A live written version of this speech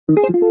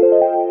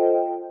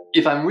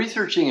If I'm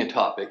researching a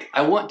topic,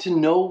 I want to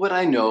know what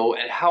I know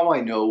and how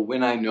I know,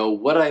 when I know,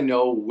 what I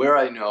know, where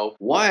I know,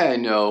 why I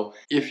know,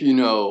 if you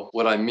know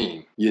what I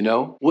mean, you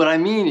know? What I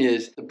mean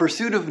is, the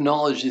pursuit of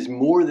knowledge is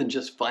more than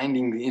just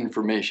finding the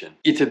information.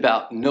 It's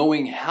about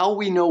knowing how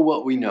we know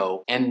what we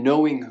know and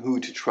knowing who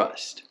to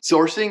trust.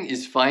 Sourcing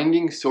is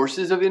finding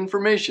sources of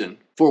information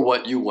for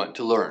what you want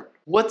to learn.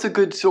 What's a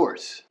good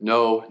source?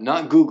 No,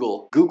 not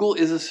Google. Google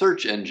is a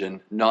search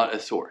engine, not a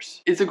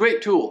source. It's a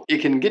great tool.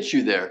 It can get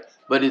you there,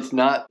 but it's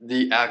not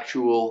the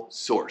actual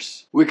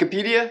source.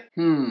 Wikipedia?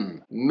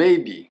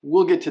 Maybe.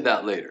 We'll get to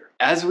that later.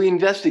 As we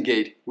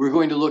investigate, we're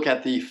going to look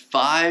at the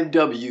 5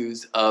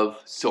 W's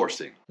of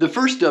sourcing. The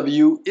first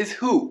W is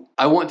who.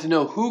 I want to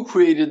know who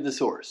created the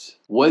source.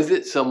 Was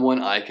it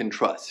someone I can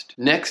trust?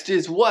 Next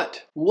is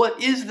what.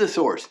 What is the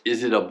source?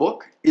 Is it a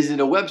book? Is it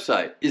a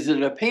website? Is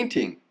it a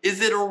painting?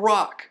 Is it a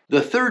rock?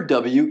 The third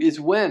W is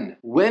when.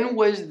 When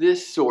was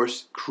this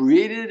source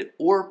created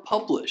or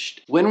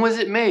published? When was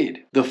it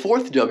made? The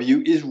fourth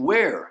W is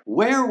where.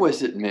 Where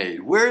was it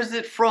made? Where is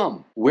it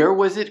from? Where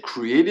was it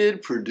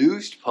created,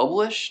 produced,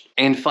 published?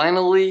 And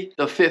finally,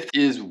 the fifth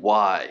is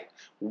why.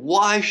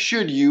 Why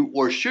should you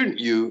or shouldn't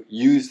you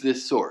use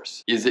this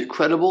source? Is it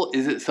credible?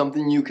 Is it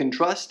something you can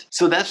trust?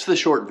 So that's the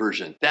short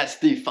version. That's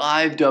the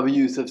 5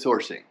 W's of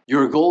sourcing.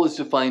 Your goal is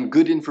to find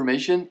good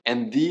information,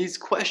 and these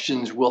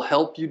questions will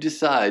help you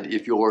decide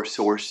if your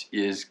source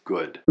is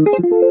good.